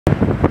Good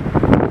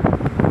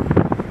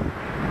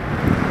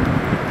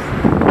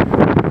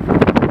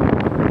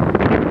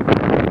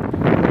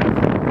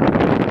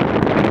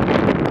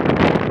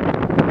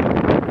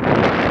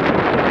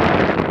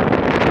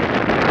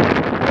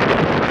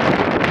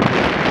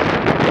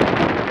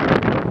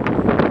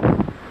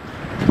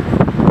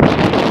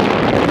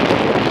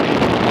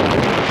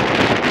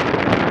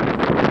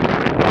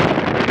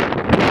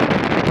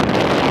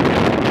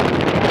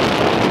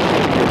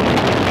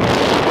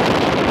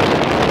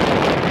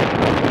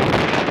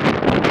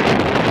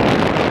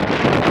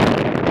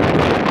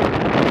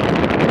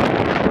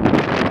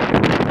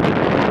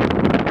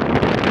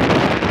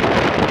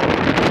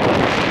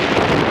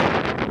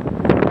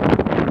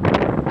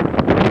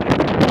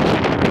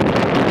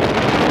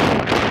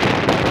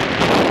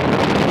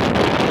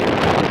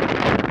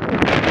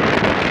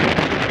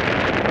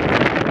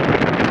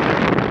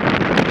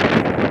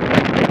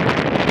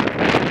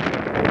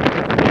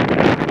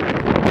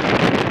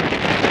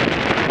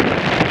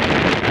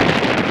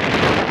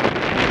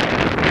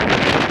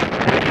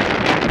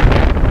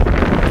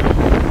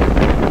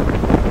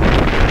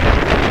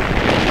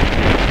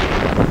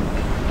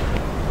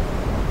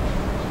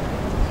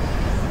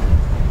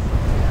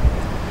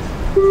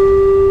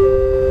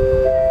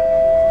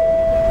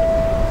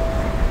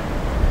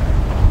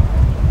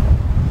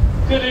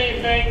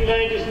evening,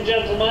 ladies and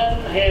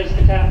gentlemen. Here's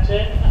the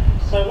captain.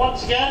 So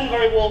once again,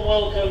 very warm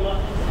welcome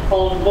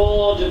on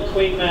board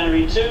Queen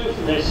Mary 2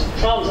 for this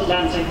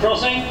transatlantic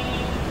crossing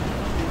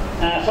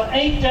for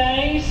 8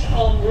 days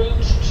en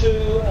route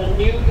to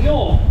New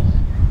York.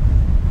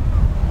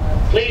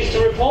 Pleased to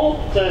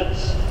report that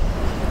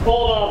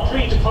all our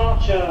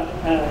pre-departure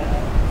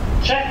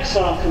checks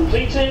are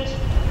completed.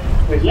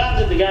 We've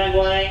landed the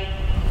gangway.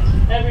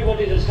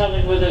 Everybody that's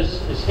coming with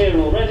us is here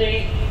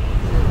already.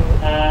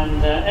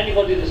 And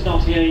anybody that's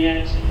not here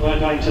yet, we're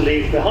going to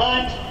leave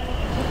behind.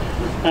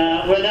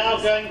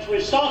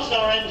 We've started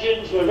our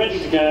engines, we're ready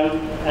to go,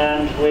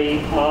 and we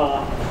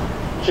are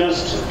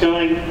just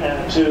going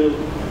to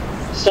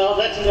start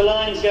letting the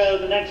lines go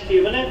the next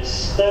few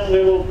minutes. Then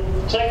we will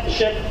take the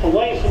ship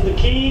away from the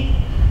quay,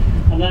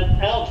 and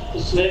then out of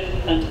the slip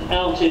and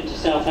out into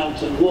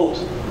Southampton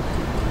water.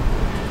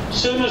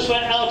 As soon as we're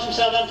out of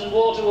Southampton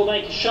water, we'll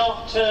make a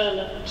sharp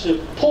turn to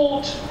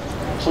port,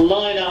 to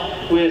line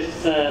up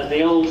with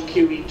the old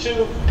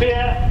QE2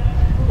 pier,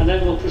 and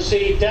then we'll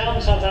proceed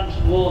down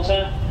Southampton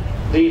water,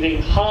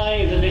 leaving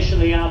Hythe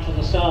initially out on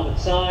the starboard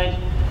side,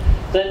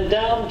 then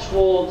down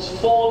towards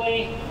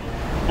Forley.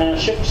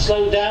 Ship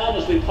slow down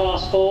as we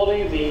pass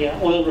Forley, the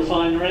oil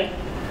refinery,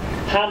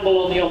 handle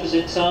on the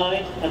opposite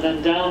side, and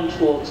then down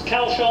towards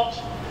Calshot,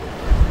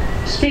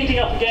 speeding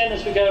up again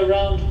as we go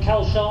around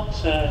Calshot,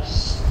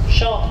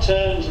 sharp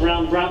turns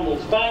around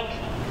Bramble's Bank,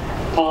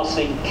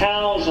 passing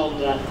Cowes on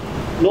the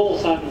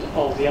north end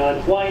of the Isle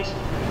of Wight.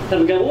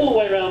 Then we go all the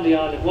way around the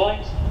Isle of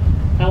Wight,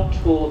 out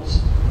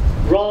towards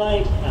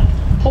Ryde and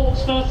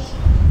Portsmouth,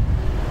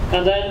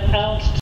 and then out